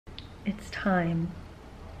it's time.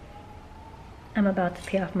 I'm about to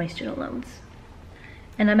pay off my student loans.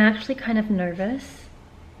 And I'm actually kind of nervous.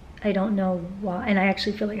 I don't know why, and I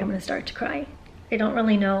actually feel like I'm gonna start to cry. I don't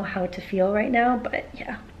really know how to feel right now, but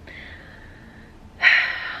yeah.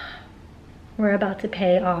 We're about to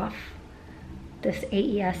pay off this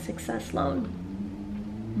AES Success loan.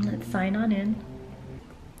 Let's sign on in.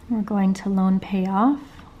 We're going to loan payoff.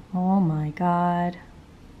 Oh my God.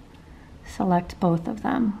 Select both of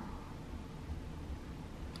them.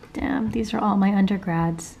 Damn, these are all my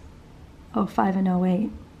undergrads. 05 and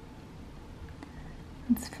 08.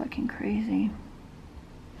 That's fucking crazy.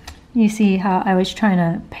 You see how I was trying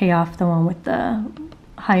to pay off the one with the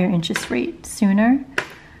higher interest rate sooner,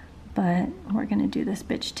 but we're gonna do this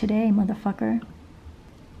bitch today, motherfucker.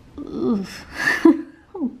 Oof.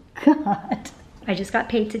 Oh God. I just got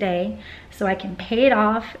paid today, so I can pay it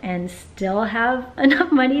off and still have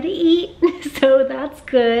enough money to eat, so that's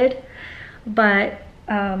good. But,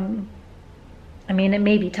 I mean, it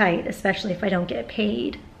may be tight, especially if I don't get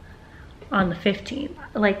paid on the 15th.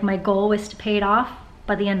 Like, my goal was to pay it off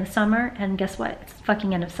by the end of summer, and guess what? It's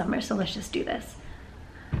fucking end of summer, so let's just do this.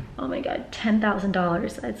 Oh my God,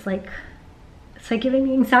 $10,000. It's like giving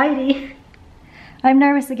me anxiety. I'm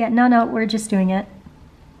nervous again. No, we're just doing it.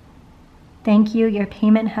 Thank you, your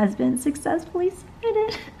payment has been successfully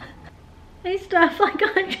submitted. I still have like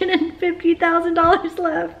 $150,000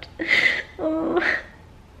 left. Oh.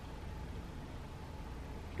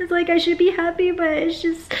 It's like I should be happy, but it's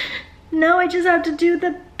just, now I just have to do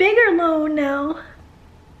the bigger loan now.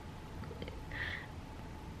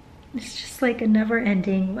 It's just like a never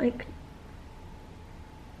ending, like,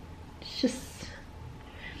 it's just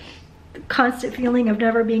the constant feeling of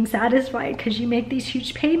never being satisfied because you make these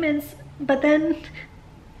huge payments, but then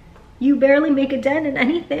you barely make a dent in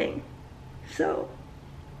anything. So,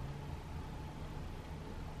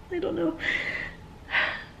 I don't know.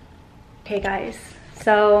 Okay guys,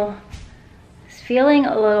 so I was feeling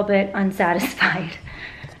a little bit unsatisfied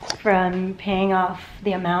from paying off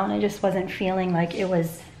the amount. I just wasn't feeling like it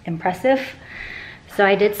was impressive. So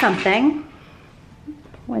I did something.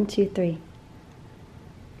 1, 2, 3.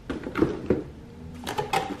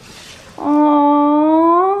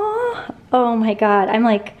 Oh my God, I'm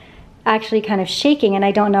like actually kind of shaking and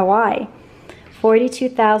I don't know why.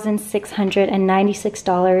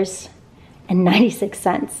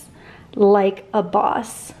 $42,696.96. Like a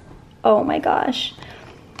boss. Oh my gosh.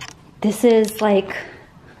 This is like,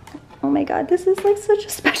 oh my God, this is like such a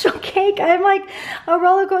special cake. I'm like a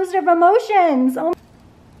roller coaster of emotions. Oh. All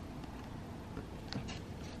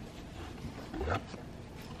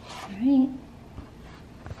right.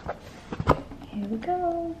 Here we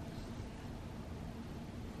go.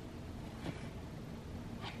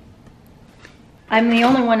 I'm the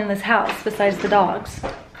only one in this house besides the dogs.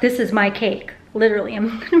 This is my cake. Literally,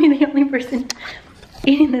 I'm gonna be the only person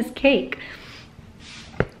eating this cake.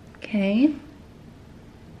 Okay.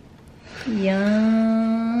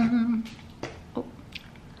 Yum. Oh.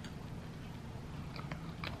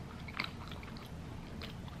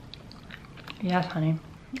 Yes, honey.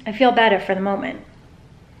 I feel better for the moment.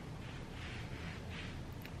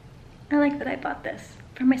 I like that I bought this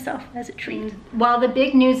for myself as a treat. Well, the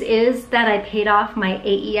big news is that I paid off my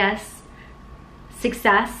AES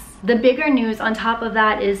Success. The bigger news on top of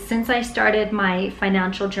that is since I started my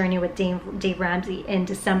financial journey with Dave Ramsey in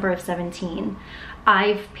December of 17,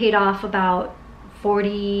 I've paid off about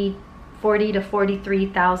 $40,000 to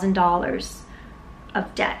 $43,000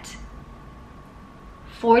 of debt.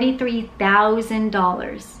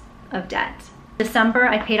 $43,000 of debt. December,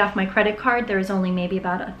 I paid off my credit card. There was only maybe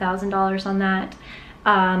about $1,000 on that.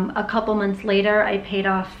 A couple months later, I paid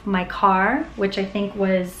off my car, which I think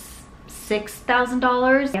was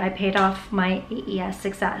 $6,000. I paid off my AES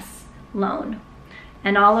Success loan.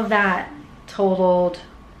 And all of that totaled,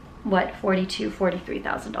 what, $42,000,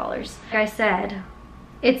 $43,000. Like I said,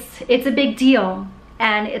 it's a big deal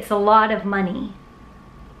and it's a lot of money.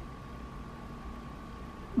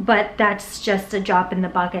 But that's just a drop in the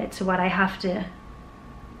bucket to what I have to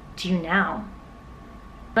do now.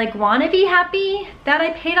 Like, want to be happy that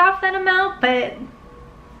I paid off that amount, but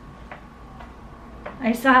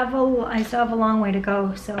I still have a long way to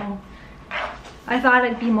go, so I thought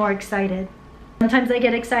I'd be more excited. Sometimes I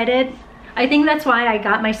get excited. I think that's why I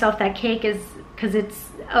got myself that cake, is because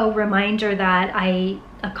it's a reminder that I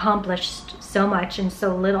accomplished so much in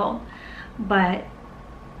so little. But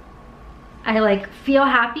I like feel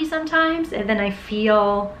happy sometimes, and then I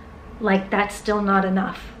feel like that's still not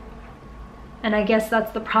enough. And I guess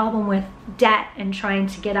that's the problem with debt and trying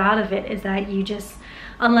to get out of it, is that you just,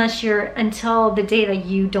 until the day that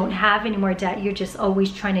you don't have any more debt, you're just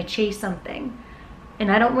always trying to chase something.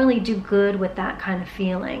 And I don't really do good with that kind of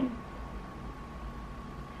feeling.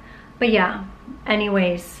 But yeah,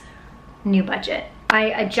 anyways, new budget. I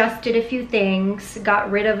adjusted a few things, got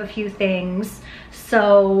rid of a few things.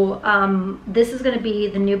 So this is gonna be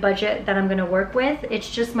the new budget that I'm gonna work with. It's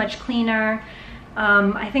just much cleaner.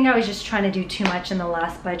 I think I was just trying to do too much in the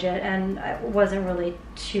last budget and I wasn't really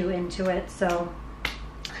too into it. So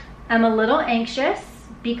I'm a little anxious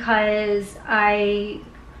because I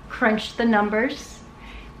crunched the numbers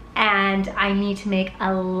and I need to make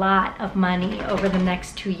a lot of money over the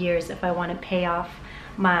next 2 years if I want to pay off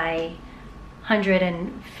my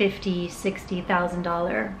 $150,000,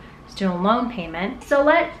 $60,000 student loan payment. So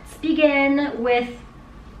let's begin with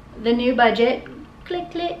the new budget.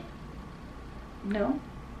 Click, click. No,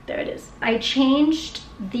 there it is. I changed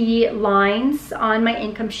the lines on my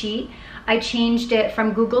income sheet. I changed it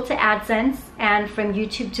from Google to AdSense and from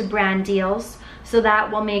YouTube to brand deals. So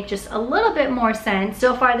that will make just a little bit more sense.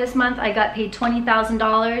 So far this month, I got paid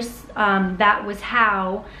 $20,000. That was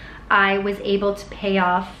how I was able to pay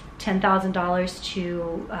off $10,000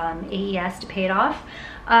 to AES to pay it off.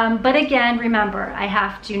 But again, remember, I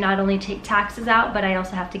have to not only take taxes out, but I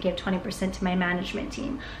also have to give 20% to my management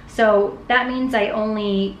team. So that means I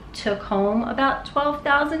only took home about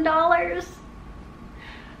 $12,000.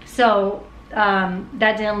 So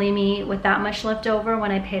that didn't leave me with that much left over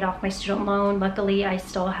when I paid off my student loan. Luckily, I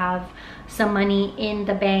still have some money in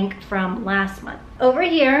the bank from last month. Over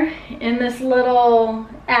here in this little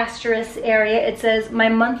asterisk area, it says my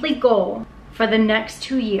monthly goal for the next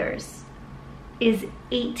 2 years is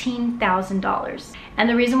 $18,000. And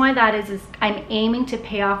the reason why that is I'm aiming to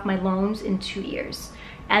pay off my loans in 2 years.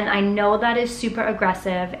 And I know that is super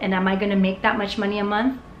aggressive. And am I gonna make that much money a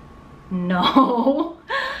month? No.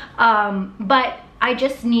 But I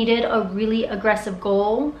just needed a really aggressive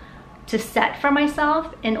goal to set for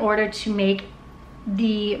myself in order to make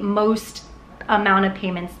the most amount of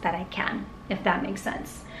payments that I can, if that makes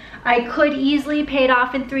sense. I could easily pay it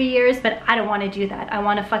off in 3 years, but I don't want to do that. I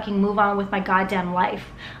want to fucking move on with my goddamn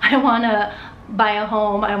life. I want to buy a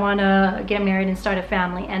home. I want to get married and start a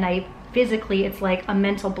family. And I physically, it's like a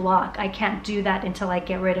mental block. I can't do that until I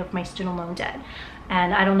get rid of my student loan debt.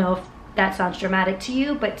 And I don't know if that sounds dramatic to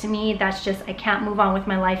you, but to me, that's just, I can't move on with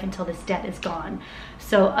my life until this debt is gone.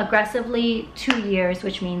 So aggressively 2 years,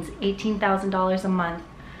 which means $18,000 a month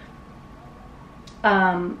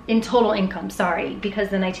in total income, sorry, because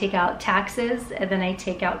then I take out taxes and then I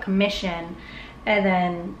take out commission, and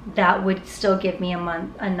then that would still give me a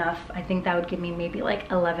month enough. I think that would give me maybe like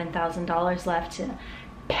 $11,000 left to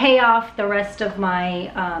pay off the rest of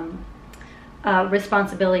my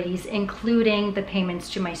responsibilities, including the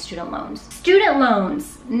payments to my student loans. Student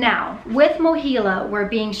loans. Now, with Mohela, we're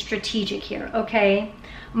being strategic here, okay?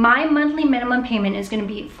 My monthly minimum payment is going to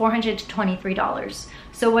be $423.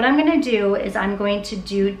 So what I'm going to do is I'm going to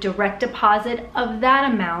do direct deposit of that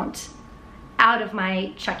amount out of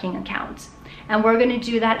my checking account. And we're going to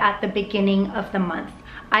do that at the beginning of the month.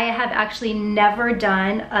 I have actually never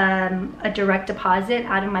done a direct deposit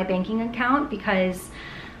out of my banking account because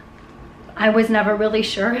I was never really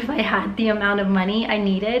sure if I had the amount of money I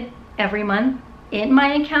needed every month in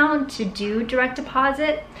my account to do direct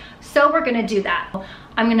deposit. So we're gonna do that.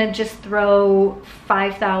 I'm gonna just throw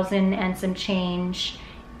 $5,000 and some change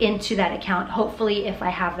into that account, hopefully, if I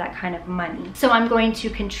have that kind of money. So I'm going to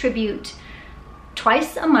contribute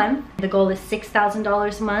twice a month. The goal is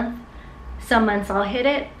 $6,000 a month. Some months I'll hit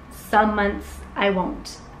it, some months I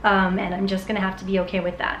won't. And I'm just gonna have to be okay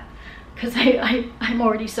with that, because I'm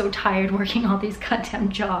already so tired working all these goddamn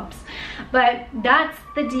jobs. But that's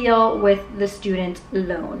the deal with the student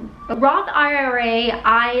loan. A Roth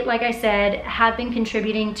IRA, like I said, have been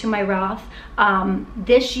contributing to my Roth.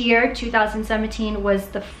 This year, 2017, was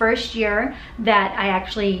the first year that I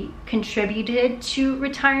actually contributed to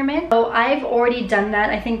retirement. So I've already done that.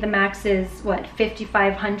 I think the max is, what,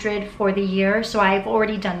 $5,500 for the year. So I've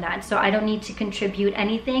already done that. So I don't need to contribute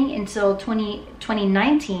anything until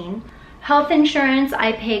 2019. Health insurance,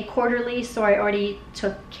 I pay quarterly, so I already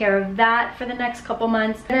took care of that for the next couple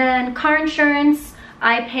months. And then car insurance,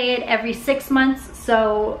 I pay it every 6 months.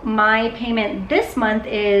 So my payment this month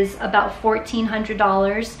is about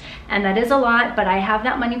 $1,400, and that is a lot, but I have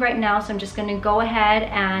that money right now, so I'm just gonna go ahead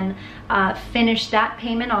and finish that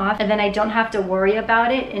payment off, and then I don't have to worry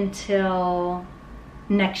about it until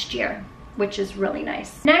next year, which is really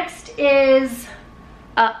nice. Next is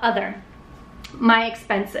other. my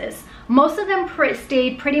expenses. Most of them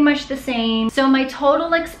stayed pretty much the same. So my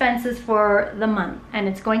total expenses for the month, and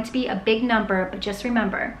it's going to be a big number, but just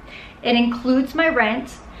remember, it includes my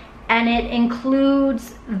rent and it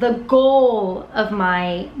includes the goal of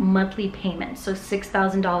my monthly payment, so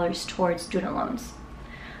 $6,000 towards student loans.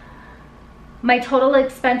 My total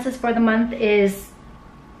expenses for the month is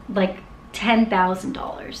like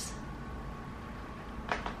 $10,000.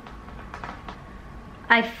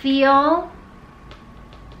 I feel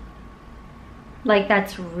like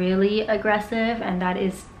that's really aggressive, and that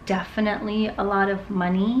is definitely a lot of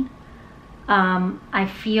money. I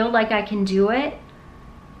feel like I can do it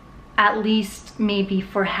at least maybe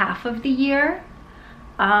for half of the year,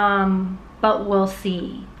 but we'll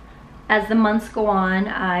see. As the months go on,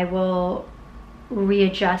 I will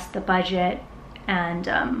readjust the budget,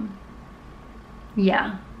 and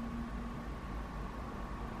yeah.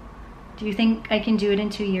 Do you think I can do it in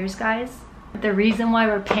 2 years, guys? The reason why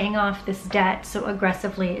we're paying off this debt so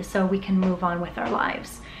aggressively is so we can move on with our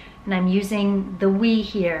lives. And I'm using the we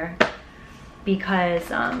here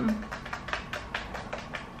because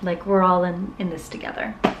like we're all in this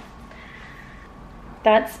together.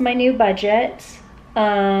 That's my new budget.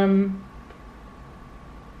 We're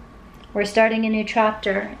starting a new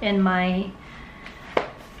chapter in my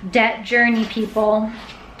debt journey, people.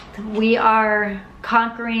 We are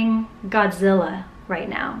conquering Godzilla right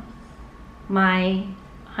now. My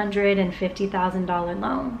 $150,000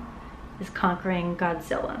 loan is conquering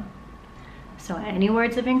Godzilla. So any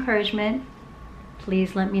words of encouragement,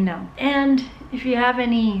 please let me know. And if you have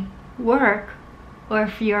any work, or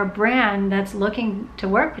if you're a brand that's looking to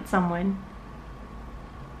work with someone,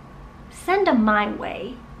 send them my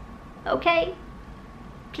way, okay?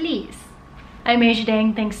 Please. I'm Asia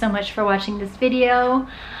Dang. Thanks so much for watching this video.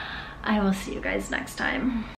 I will see you guys next time.